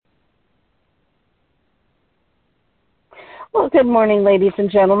Well, good morning, ladies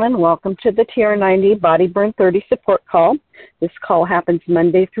and gentlemen. Welcome to the TR90 Body Burn 30 support call. This call happens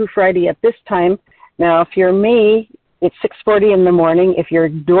Monday through Friday at this time. Now, if you're me, it's 6:40 in the morning. If you're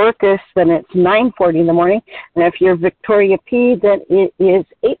Dorcas, then it's 9:40 in the morning. And if you're Victoria P., then it is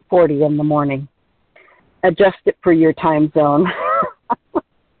 8:40 in the morning. Adjust it for your time zone.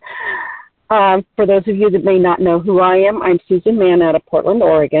 For those of you that may not know who I am, I'm Susan Mann out of Portland,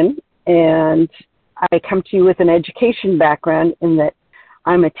 Oregon, and I come to you with an education background in that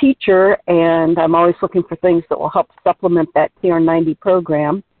I'm a teacher, and I'm always looking for things that will help supplement that TR90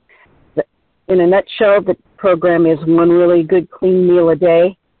 program. In a nutshell, the program is 1 really good clean meal a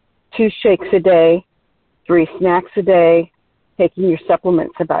day, 2 shakes a day, 3 snacks a day, taking your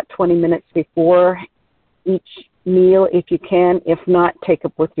supplements about 20 minutes before each meal if you can. If not, take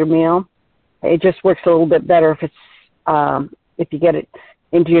up with your meal. It just works a little bit better if it's if you get it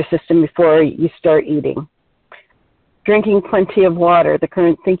into your system before you start eating. Drinking plenty of water. The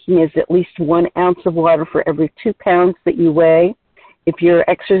current thinking is at least 1 ounce of water for every 2 pounds that you weigh. If you're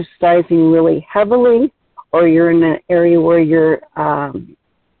exercising really heavily or you're in an area where you're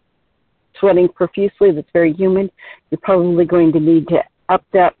sweating profusely that's very humid, you're probably going to need to up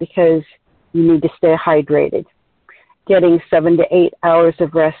that because you need to stay hydrated. Getting 7 to 8 hours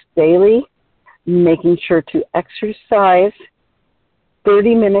of rest daily, making sure to exercise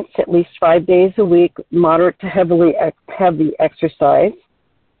 30 minutes at least 5 days a week, moderate to heavy exercise,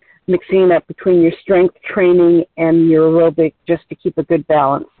 mixing it up between your strength training and your aerobic just to keep a good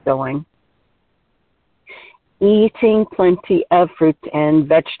balance going. Eating plenty of fruits and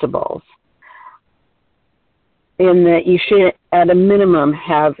vegetables. In that you should, at a minimum,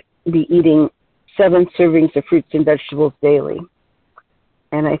 be eating 7 servings of fruits and vegetables daily.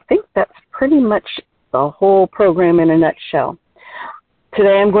 And I think that's pretty much the whole program in a nutshell.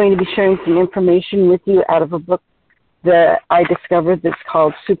 Today I'm going to be sharing some information with you out of a book that I discovered that's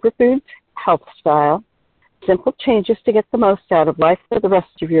called Superfoods Health Style, Simple Changes to Get the Most Out of Life for the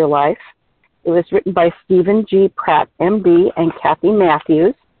Rest of Your Life. It was written by Stephen G. Pratt, MD, and Kathy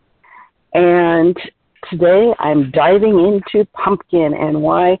Matthews. And today I'm diving into pumpkin and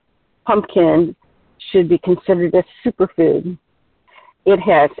why pumpkin should be considered a superfood. It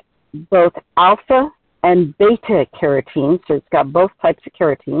has both alpha and beta carotene, so it's got both types of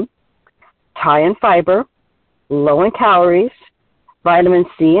carotene, high in fiber, low in calories, vitamin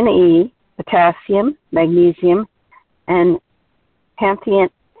C and E, potassium, magnesium, and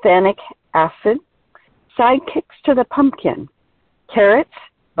pantothenic acid. Sidekicks to the pumpkin: carrots,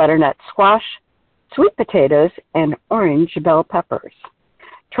 butternut squash, sweet potatoes, and orange bell peppers.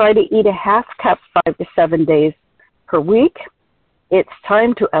 Try to eat a half cup 5 to 7 days per week. It's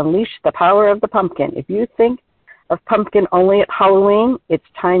time to unleash the power of the pumpkin. If you think of pumpkin only at Halloween, it's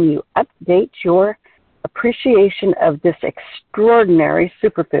time you update your appreciation of this extraordinary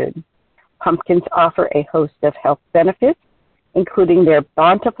superfood. Pumpkins offer a host of health benefits, including their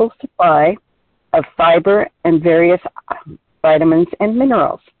bountiful supply of fiber and various vitamins and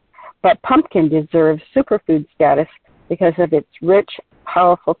minerals. But pumpkin deserves superfood status because of its rich,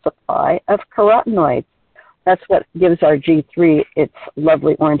 powerful supply of carotenoids. That's what gives our G3 its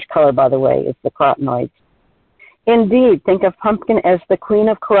lovely orange color, by the way, is the carotenoids. Indeed, think of pumpkin as the queen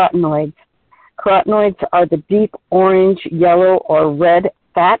of carotenoids. Carotenoids are the deep orange, yellow, or red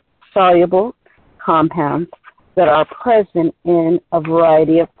fat-soluble compounds that are present in a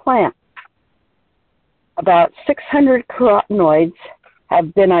variety of plants. About 600 carotenoids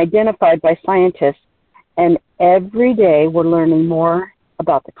have been identified by scientists, and every day we're learning more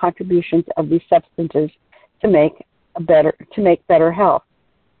about the contributions of these substances to make better health.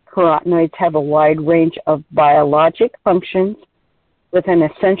 Carotenoids have a wide range of biologic functions with an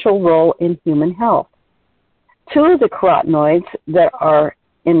essential role in human health. 2 of the carotenoids that are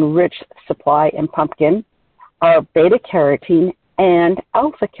in rich supply in pumpkin are beta-carotene and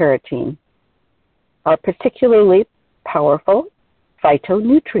alpha-carotene, are particularly powerful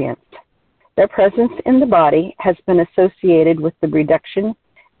phytonutrients. Their presence in the body has been associated with the reduction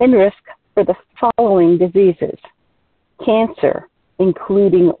in risk for the following diseases: cancer,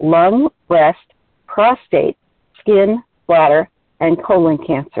 including lung, breast, prostate, skin, bladder, and colon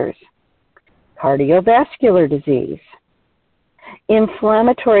cancers; cardiovascular disease;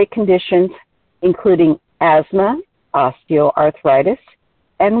 inflammatory conditions, including asthma, osteoarthritis,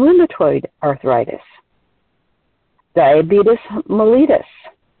 and rheumatoid arthritis; diabetes mellitus.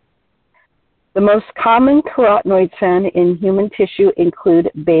 The most common carotenoids found in human tissue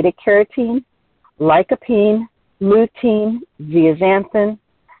include beta-carotene, lycopene, lutein, zeaxanthin,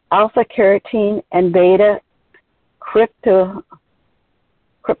 alpha-carotene, and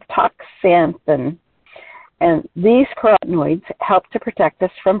beta-cryptoxanthin. And these carotenoids help to protect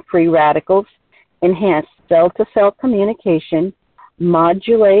us from free radicals, enhance cell-to-cell communication,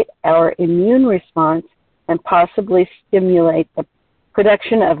 modulate our immune response, and possibly stimulate the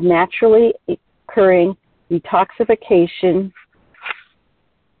production of naturally occurring detoxification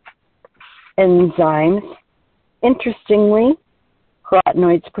enzymes. Interestingly,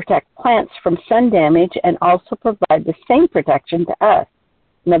 carotenoids protect plants from sun damage and also provide the same protection to us.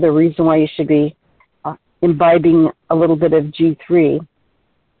 Another reason why you should be imbibing a little bit of G3.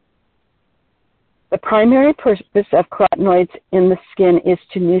 The primary purpose of carotenoids in the skin is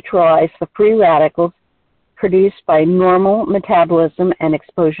to neutralize the free radicals produced by normal metabolism and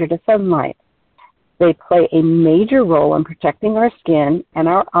exposure to sunlight. They play a major role in protecting our skin and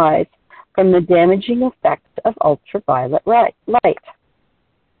our eyes from the damaging effects of ultraviolet light.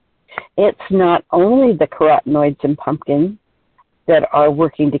 It's not only the carotenoids in pumpkin that are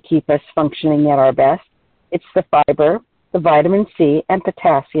working to keep us functioning at our best. It's the fiber, the vitamin C and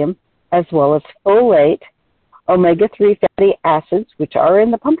potassium, as well as folate, omega-3 fatty acids, which are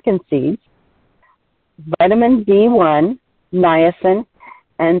in the pumpkin seeds, vitamin B1, niacin,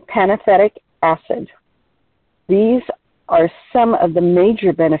 and pantothenic acid. These are some of the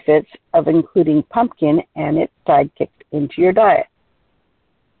major benefits of including pumpkin and its sidekicks into your diet.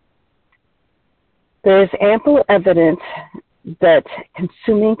 There is ample evidence that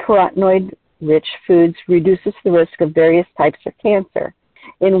consuming carotenoid-rich foods reduces the risk of various types of cancer.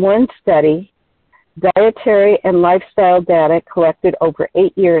 In one study, dietary and lifestyle data collected over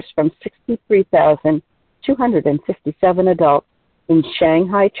 8 years from 63,257 adults in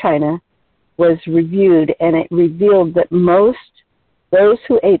Shanghai, China, was reviewed, and it revealed that those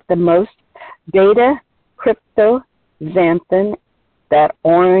who ate the most beta-cryptoxanthin, that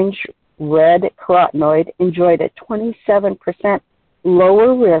orange-red carotenoid, enjoyed a 27%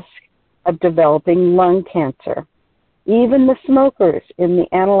 lower risk of developing lung cancer. Even the smokers in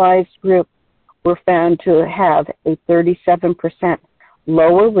the analyzed group were found to have a 37%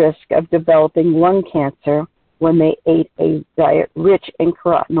 lower risk of developing lung cancer when they ate a diet rich in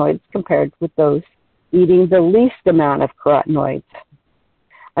carotenoids compared with those eating the least amount of carotenoids.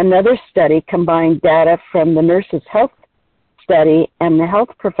 Another study combined data from the Nurses' Health Study and the Health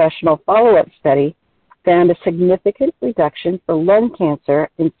Professional Follow-Up Study found a significant reduction for lung cancer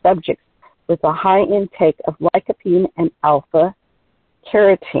in subjects with a high intake of lycopene and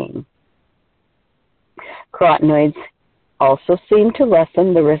alpha-carotene. Carotenoids also seem to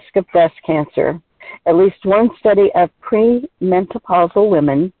lessen the risk of breast cancer. At least one study of premenopausal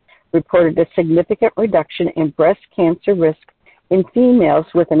women reported a significant reduction in breast cancer risk in females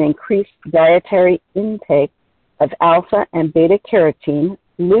with an increased dietary intake of alpha and beta-carotene,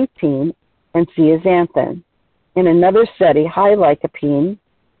 lutein, and zeaxanthin. In another study, high lycopene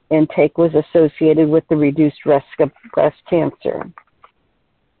intake was associated with the reduced risk of breast cancer.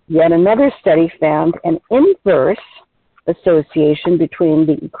 Yet another study found an inverse association between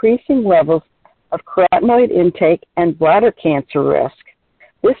the increasing levels of carotenoid intake and bladder cancer risk.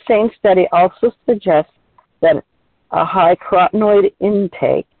 This same study also suggests that a high carotenoid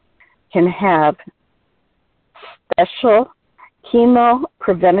intake can have special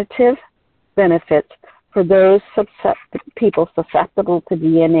chemopreventative benefits for those people susceptible to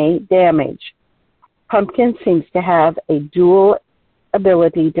DNA damage. Pumpkin seems to have a dual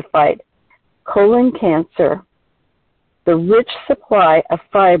ability to fight colon cancer. The rich supply of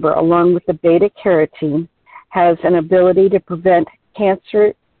fiber along with the beta-carotene has an ability to prevent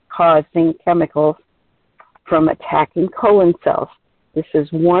cancer-causing chemicals from attacking colon cells. This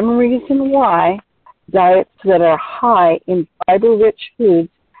is one reason why diets that are high in fiber-rich foods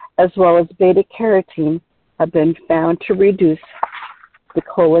as well as beta-carotene have been found to reduce the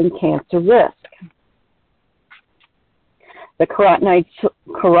colon cancer risk. The carotenoids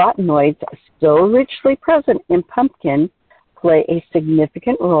still richly present in pumpkin play a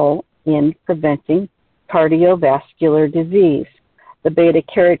significant role in preventing cardiovascular disease. The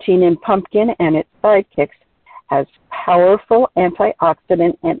beta-carotene in pumpkin and its sidekicks has powerful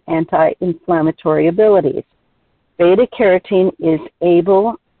antioxidant and anti-inflammatory abilities. Beta-carotene is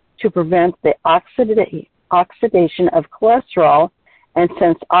able to prevent the oxidation of cholesterol, and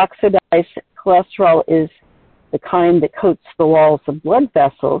since oxidized cholesterol is the kind that coats the walls of blood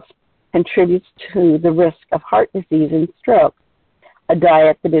vessels, contributes to the risk of heart disease and stroke. A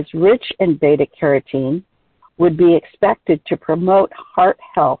diet that is rich in beta-carotene would be expected to promote heart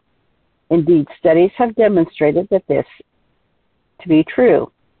health. Indeed, studies have demonstrated that this to be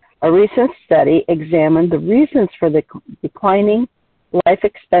true. A recent study examined the reasons for the declining life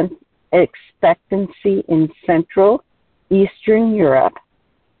expectancy in Central Eastern Europe.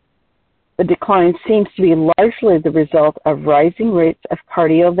 The decline seems to be largely the result of rising rates of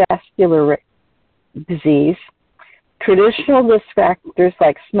cardiovascular disease. Traditional risk factors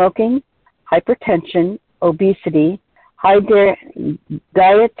like smoking, hypertension, obesity, high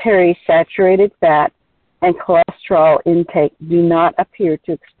dietary saturated fat, and cholesterol intake do not appear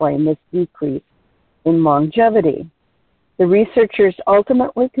to explain this decrease in longevity. The researchers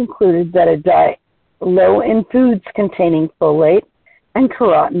ultimately concluded that a diet low in foods containing folate and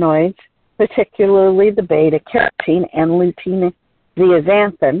carotenoids, particularly the beta-carotene and lutein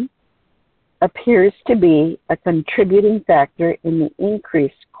zeaxanthin, appears to be a contributing factor in the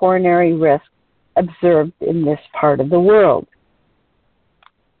increased coronary risk observed in this part of the world.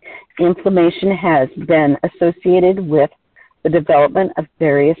 Inflammation has been associated with the development of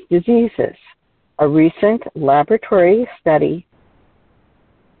various diseases. A recent laboratory study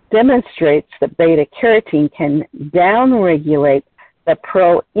demonstrates that beta-carotene can downregulate the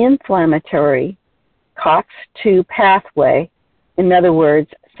pro-inflammatory COX-2 pathway, in other words,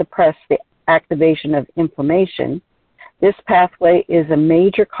 suppress the activation of inflammation. This pathway is a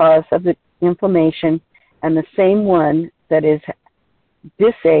major cause of the inflammation and the same one that is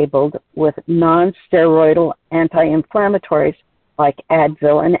disabled with non-steroidal anti-inflammatories like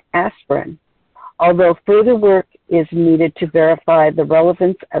Advil and aspirin. Although further work is needed to verify the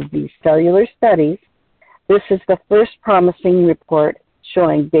relevance of these cellular studies, this is the first promising report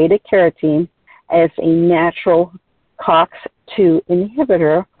showing beta-carotene as a natural COX-2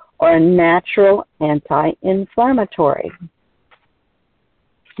 inhibitor or a natural anti-inflammatory.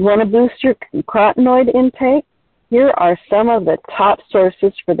 Want to boost your carotenoid intake? Here are some of the top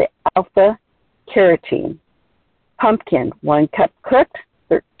sources for the alpha-carotene. Pumpkin, 1 cup cooked,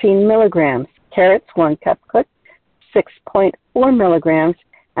 13 milligrams. Carrots, 1 cup cooked, 6.4 milligrams.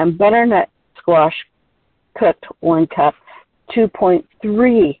 And butternut squash cooked, 1 cup,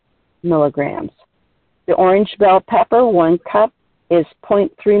 2.3 milligrams. The orange bell pepper, 1 cup, is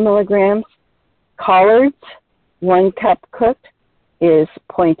 0.3 milligrams. Collards, 1 cup cooked, is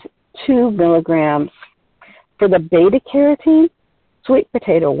 0.2 milligrams. For the beta-carotene, sweet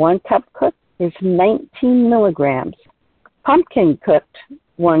potato, 1 cup cooked, is 19 milligrams. Pumpkin cooked,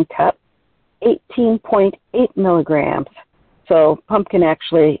 1 cup, 18.8 milligrams. So pumpkin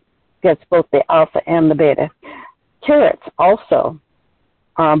actually gets both the alpha and the beta. Carrots also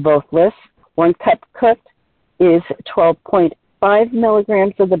are on both lists. 1 cup cooked is 12.5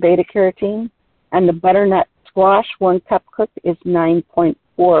 milligrams of the beta-carotene, and the butternut squash, 1 cup cooked, is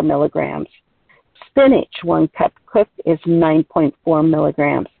 9.4 milligrams. Spinach, 1 cup cooked, is 9.4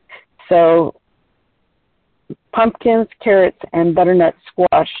 milligrams. So pumpkins, carrots, and butternut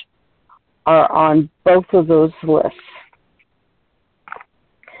squash are on both of those lists.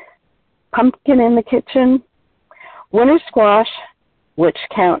 Pumpkin in the kitchen. Winter squash, which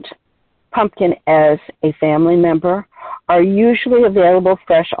count pumpkin as a family member, are usually available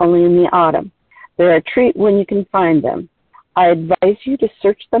fresh only in the autumn. They're a treat when you can find them. I advise you to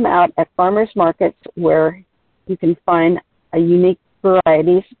search them out at farmers markets where you can find a unique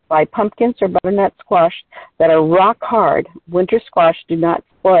varieties. Buy pumpkins or butternut squash that are rock hard. Winter squash do not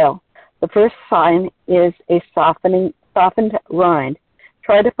spoil. The first sign is a softened rind.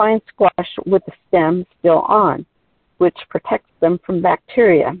 Try to find squash with the stem still on, which protects them from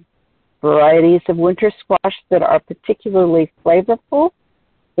bacteria. Varieties of winter squash that are particularly flavorful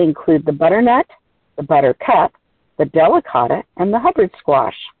include the butternut, the buttercup, the delicata, and the Hubbard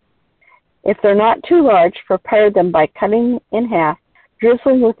squash. If they're not too large, prepare them by cutting in half,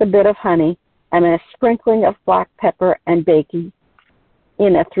 drizzling with a bit of honey, and a sprinkling of black pepper and baking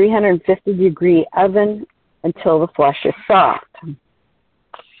in a 350-degree oven until the flesh is soft.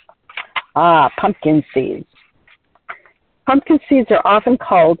 Pumpkin seeds. Pumpkin seeds are often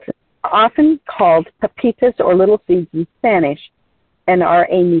called pepitas or little seeds in Spanish and are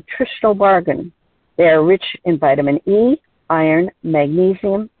a nutritional bargain. They are rich in vitamin E, iron,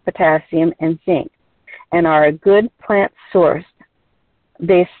 magnesium, potassium, and zinc, and are a good plant-based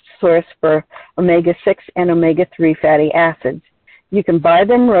source for omega-6 and omega-3 fatty acids. You can buy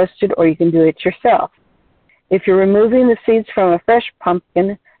them roasted or you can do it yourself. If you're removing the seeds from a fresh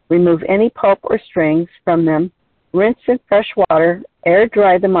pumpkin, remove any pulp or strings from them, rinse in fresh water, air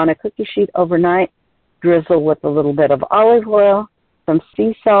dry them on a cookie sheet overnight, drizzle with a little bit of olive oil, some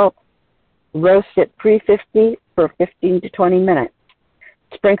sea salt, roast at 350 for 15 to 20 minutes.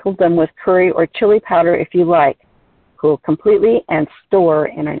 Sprinkle them with curry or chili powder if you like. Cool completely and store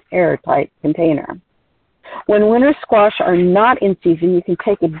in an airtight container. When winter squash are not in season, you can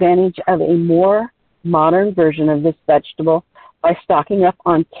take advantage of a more modern version of this vegetable by stocking up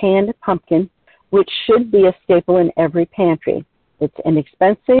on canned pumpkin, which should be a staple in every pantry. It's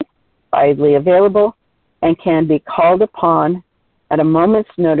inexpensive, widely available and can be called upon at a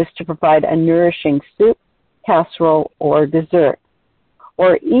moment's notice to provide a nourishing soup, casserole, or dessert,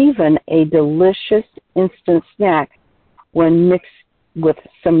 or even a delicious instant snack when mixed with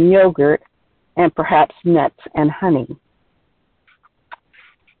some yogurt and perhaps nuts and honey.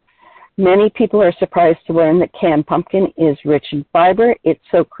 Many people are surprised to learn that canned pumpkin is rich in fiber. It's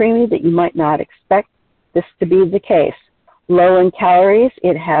so creamy that you might not expect this to be the case. Low in calories,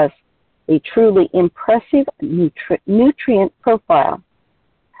 it has a truly impressive nutrient profile.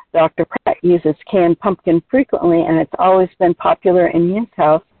 Dr. Pratt uses canned pumpkin frequently, and it's always been popular in his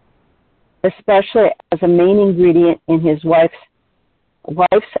house, especially as a main ingredient in his wife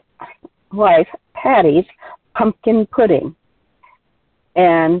Patty's pumpkin pudding.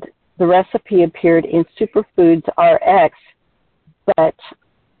 And the recipe appeared in Superfoods RX, but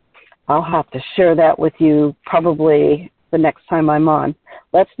I'll have to share that with you probably the next time I'm on.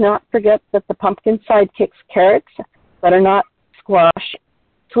 Let's not forget that the pumpkin sidekicks, carrots, butternut, squash,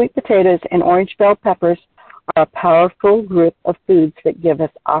 sweet potatoes, and orange bell peppers are a powerful group of foods that give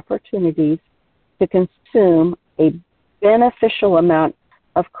us opportunities to consume a beneficial amount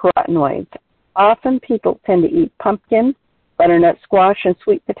of carotenoids. Often people tend to eat pumpkin, butternut squash, and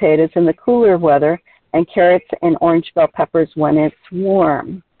sweet potatoes in the cooler weather, and carrots and orange bell peppers when it's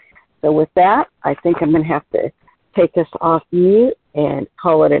warm. So with that, I think I'm going to have to take us off mute and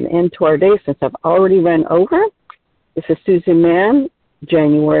call it an end to our day since I've already run over. This is Susan Mann,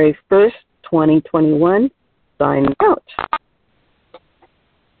 January 1st, 2021, signing out.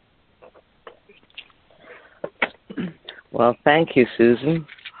 Well, thank you, Susan.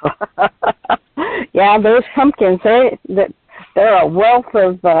 Yeah, those pumpkins, they're a wealth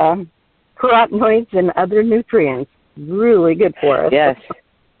of carotenoids and other nutrients. Really good for us. Yes.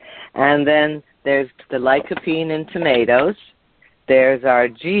 And then there's the lycopene in tomatoes. There's our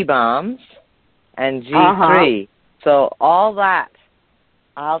G-bombs and G3. So all that,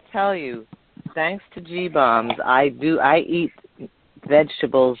 I'll tell you, thanks to G-bombs, I eat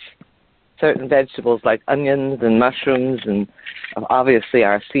vegetables, certain vegetables like onions and mushrooms and obviously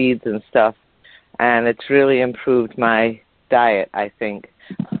our seeds and stuff. And it's really improved my diet, I think.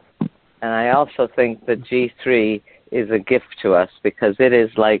 And I also think that G3 is a gift to us because it is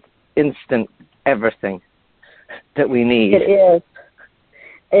like instant everything that we need. It is.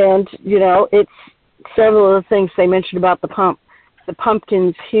 And, you know, it's several of the things they mentioned about the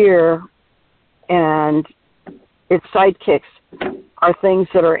pumpkins here and its sidekicks are things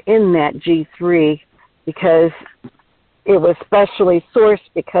that are in that G3 because it was specially sourced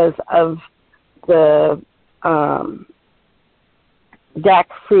because of the DAC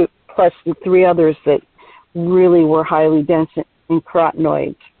fruit plus the three others that really were highly dense in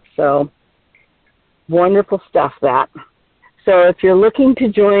carotenoids. So wonderful stuff, that. So if you're looking to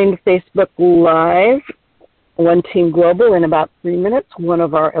join Facebook Live, One Team Global, in about 3 minutes, one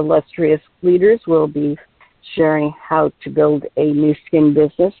of our illustrious leaders will be sharing how to build a new skin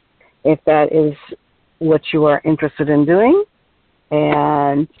business, if that is what you are interested in doing.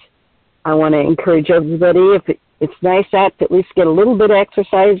 And I want to encourage everybody, if it's nice out, to at least get a little bit of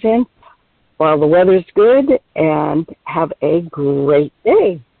exercise in while the weather's good, and have a great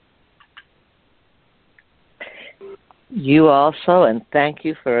day. You also, and thank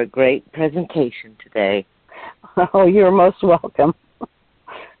you for a great presentation today. Oh, you're most welcome.